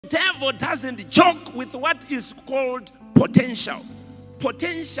devil doesn't joke with what is called potential.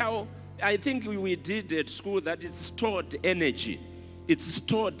 Potential, I think we did at school, that is stored energy. It's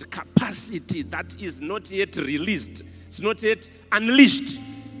stored capacity that is not yet released. It's not yet unleashed.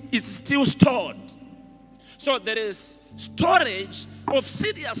 It's still stored. So there is storage of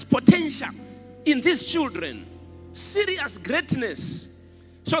serious potential in these children. Serious greatness.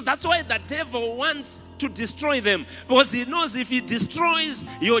 So that's why the devil wants to destroy them. Because he knows if he destroys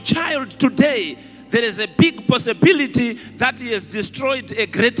your child today, there is a big possibility that he has destroyed a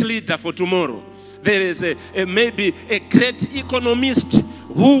great leader for tomorrow. There is maybe a great economist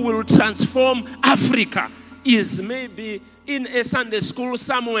who will transform Africa, is maybe in a Sunday school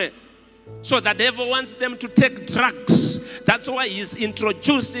somewhere. So the devil wants them to take drugs. That's why he's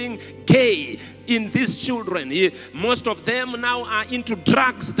introducing gay in these children. Most of them now are into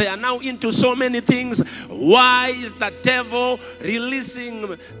drugs. They are now into so many things. Why is the devil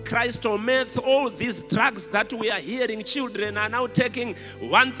releasing crystal meth? All these drugs that we are hearing children are now taking.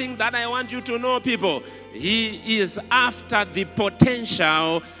 One thing that I want you to know, people, he is after the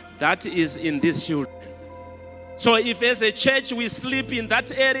potential that is in these children. So if as a church we sleep in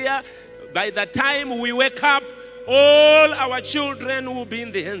that area, by the time we wake up, all our children will be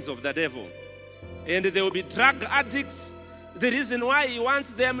in the hands of the devil. And they will be drug addicts. The reason why he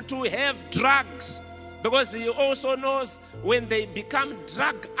wants them to have drugs, because he also knows when they become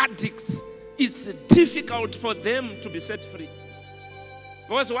drug addicts, it's difficult for them to be set free.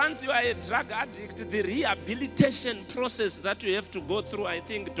 Because once you are a drug addict, the rehabilitation process that you have to go through, I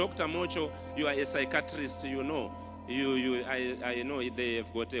think, Dr. Mocho, you are a psychiatrist, you know. I know they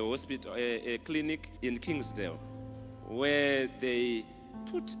have got a hospital, a clinic in Kingsdale, where they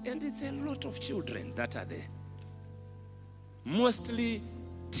put, and it's a lot of children that are there. Mostly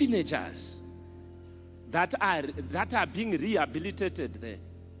teenagers that are being rehabilitated there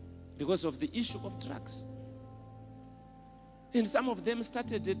because of the issue of drugs. And some of them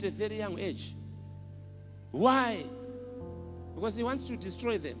started at a very young age. Why? Because he wants to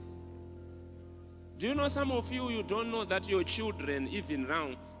destroy them. Do you know some of you don't know that your children, even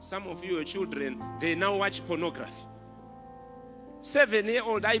now, some of your children, they now watch pornography.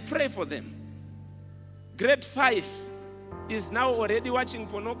 7-year-old, I pray for them. Grade 5 is now already watching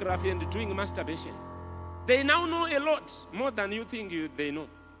pornography and doing masturbation. They now know a lot more than you think they know.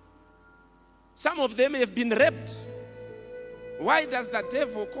 Some of them have been raped. Why does the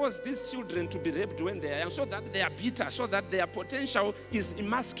devil cause these children to be raped when they are young? So that they are bitter, so that their potential is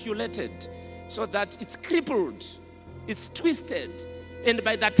emasculated, so that it's crippled, it's twisted. And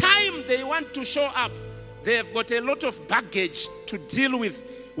by the time they want to show up, they have got a lot of baggage to deal with,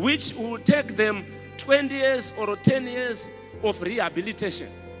 which will take them 20 years or 10 years of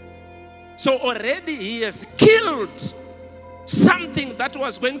rehabilitation. So already he has killed something that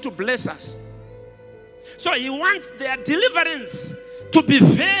was going to bless us. So he wants their deliverance to be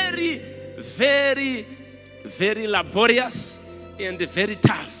very, very, very laborious and very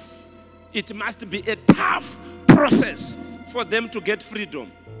tough. It must be a tough process for them to get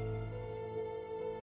freedom.